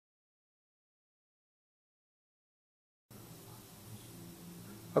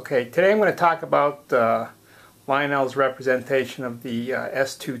Okay, today I'm going to talk about Lionel's representation of the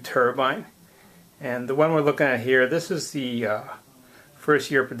S-2 turbine. And the one we're looking at here, this is the first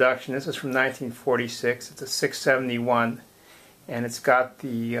year production. This is from 1946. It's a 671, and it's got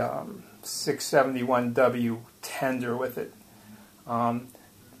the 671W tender with it.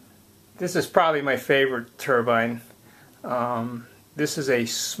 This is probably my favorite turbine. This is a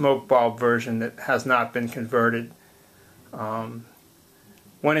smoke bulb version that has not been converted.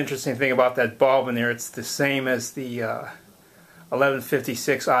 One interesting thing about that bulb in there, it's the same as the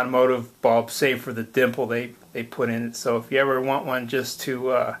 1156 automotive bulb, save for the dimple they put in it. So if you ever want one just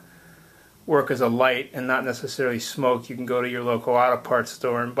to work as a light and not necessarily smoke, you can go to your local auto parts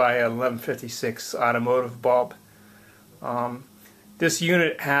store and buy a 1156 automotive bulb. This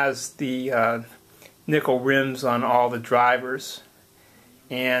unit has the nickel rims on all the drivers,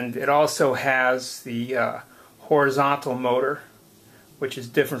 and it also has the horizontal motor, which is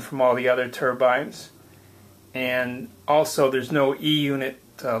different from all the other turbines. And also there's no E-unit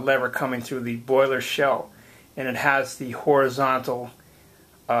lever coming through the boiler shell, and it has the horizontal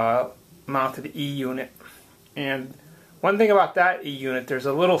mounted E-unit. And one thing about that E-unit, there's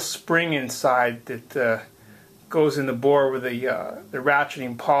a little spring inside that goes in the bore where the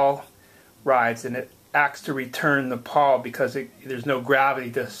ratcheting pawl rides, and it acts to return the pawl because there's no gravity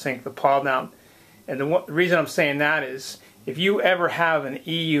to sink the pawl down. And the reason I'm saying that is, if you ever have an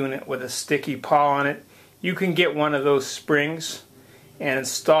E-unit with a sticky pawl on it, you can get one of those springs and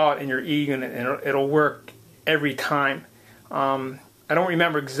install it in your E-unit, and it'll work every time. I don't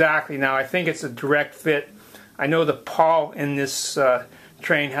remember exactly now. I think it's a direct fit. I know the pawl in this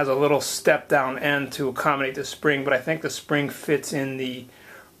train has a little step-down end to accommodate the spring, but I think the spring fits in the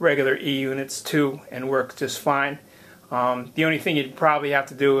regular E-units too and works just fine. The only thing you'd probably have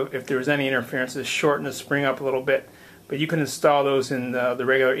to do if there was any interference is shorten the spring up a little bit. But you can install those in the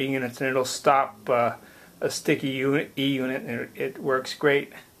regular E-units, and it'll stop a sticky E-unit, and it works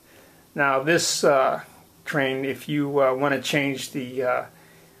great. Now this train, if you want to change the, or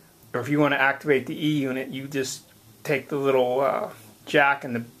if you want to activate the E-unit, you just take the little jack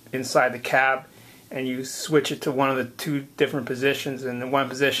inside the cab, and you switch it to one of the two different positions. And the one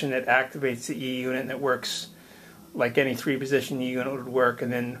position it activates the E-unit, and it works like any three-position E-unit would work.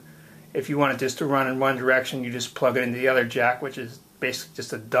 And then if you want it just to run in one direction, you just plug it into the other jack, which is basically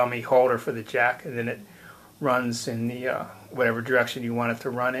just a dummy holder for the jack, and then it runs in the whatever direction you want it to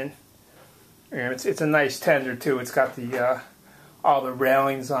run in. And it's a nice tender too. It's got the all the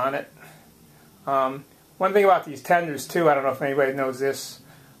railings on it. One thing about these tenders too, I don't know if anybody knows this.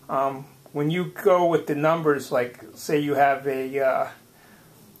 When you go with the numbers, like say you have a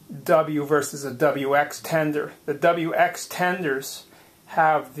W versus a WX tender, the WX tenders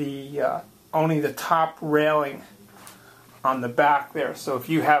have the only the top railing on the back there. So if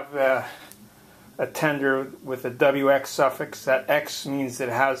you have a tender with a WX suffix, that X means that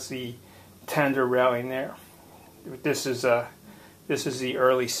it has the tender railing there. This is the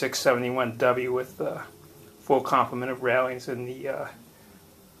early 671W with the full complement of railings and the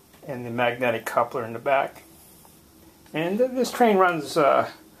magnetic coupler in the back. And this train runs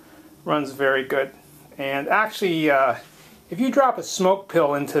very good. And actually, if you drop a smoke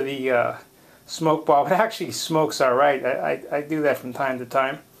pill into the smoke bulb, it actually smokes all right. I do that from time to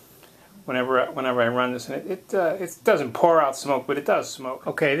time whenever I run this, and it doesn't pour out smoke, but it does smoke.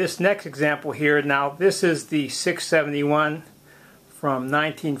 Okay, this next example here, now this is the 671 from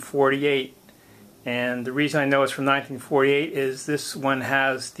 1948, and the reason I know it's from 1948 is this one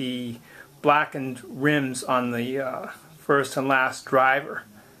has the blackened rims on the first and last driver,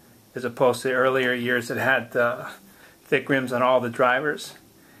 as opposed to the earlier years that had thick rims on all the drivers.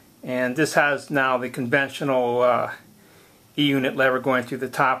 And this has now the conventional E-unit lever going through the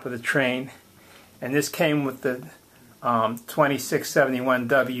top of the train, and this came with the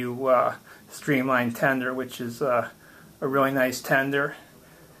 2671W streamlined tender, which is a really nice tender.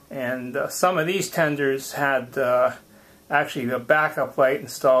 And some of these tenders had actually a backup light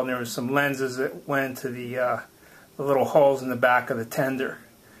installed, and there was some lenses that went into the little holes in the back of the tender,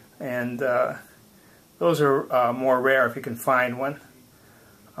 and those are more rare if you can find one.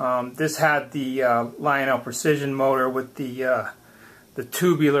 This had the Lionel precision motor with the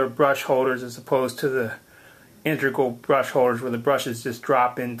tubular brush holders as opposed to the integral brush holders where the brushes just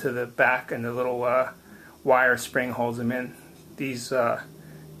drop into the back and the little wire spring holds them in. These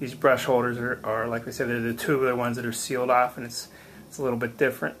brush holders are, like I said, they're the tubular ones that are sealed off, and it's a little bit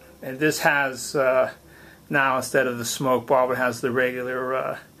different. And this has now, instead of the smoke bulb, it has the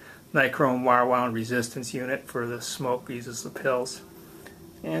regular nichrome wire wound resistance unit for the smoke, uses the pills.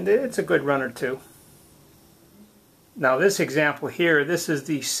 And it's a good runner too. Now this example here, this is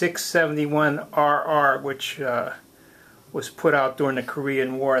the 671RR, which was put out during the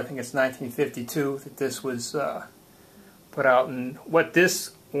Korean War. I think it's 1952 that this was put out. And what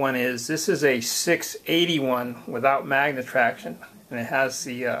this one is, this is a 681 without magnet traction, and it has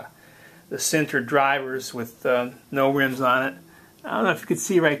the sintered drivers with no rims on it. I don't know if you can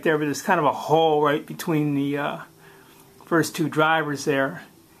see right there, but there's kind of a hole right between the first two drivers there,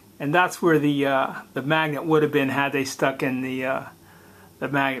 and that's where the magnet would have been had they stuck in the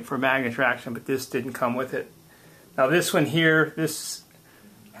magnet for magnet traction, but this didn't come with it. Now this one here, this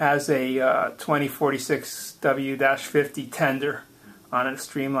has a 2046W-50 tender on it, a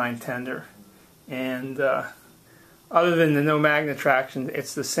streamlined tender, and other than the no magnet traction,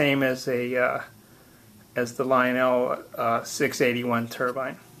 it's the same as the Lionel 681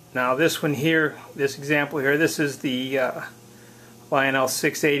 turbine. Now this one here, this example here, this is the Lionel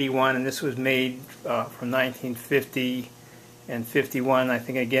 681, and this was made from 1950 and 51, I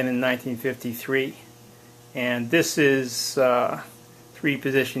think again in 1953. And this is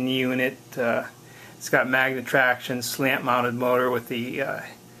three-position unit. It's got magnet traction, slant-mounted motor with the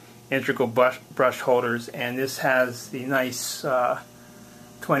integral brush holders, and this has the nice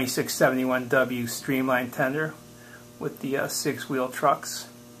 2671W streamlined tender with the six-wheel trucks.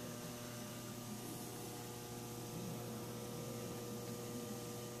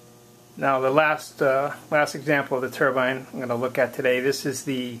 Now the last example of the turbine I'm going to look at today, this is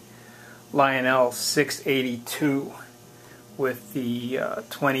the Lionel 682 with the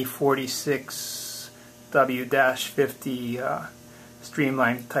 2046W-50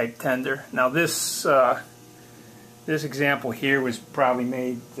 streamlined type tender. Now this example here was probably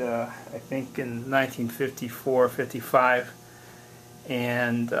made I think in 1954-55,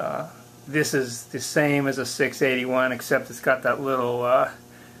 and this is the same as a 681, except it's got that little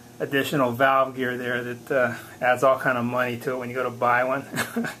additional valve gear there that adds all kind of money to it when you go to buy one.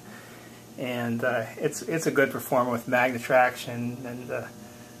 And it's a good performer with magnet traction and the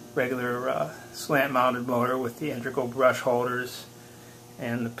regular slant mounted motor with the integral brush holders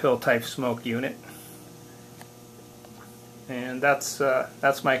and the pill type smoke unit. And that's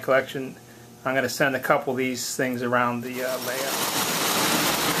my collection. I'm going to send a couple of these things around the layout.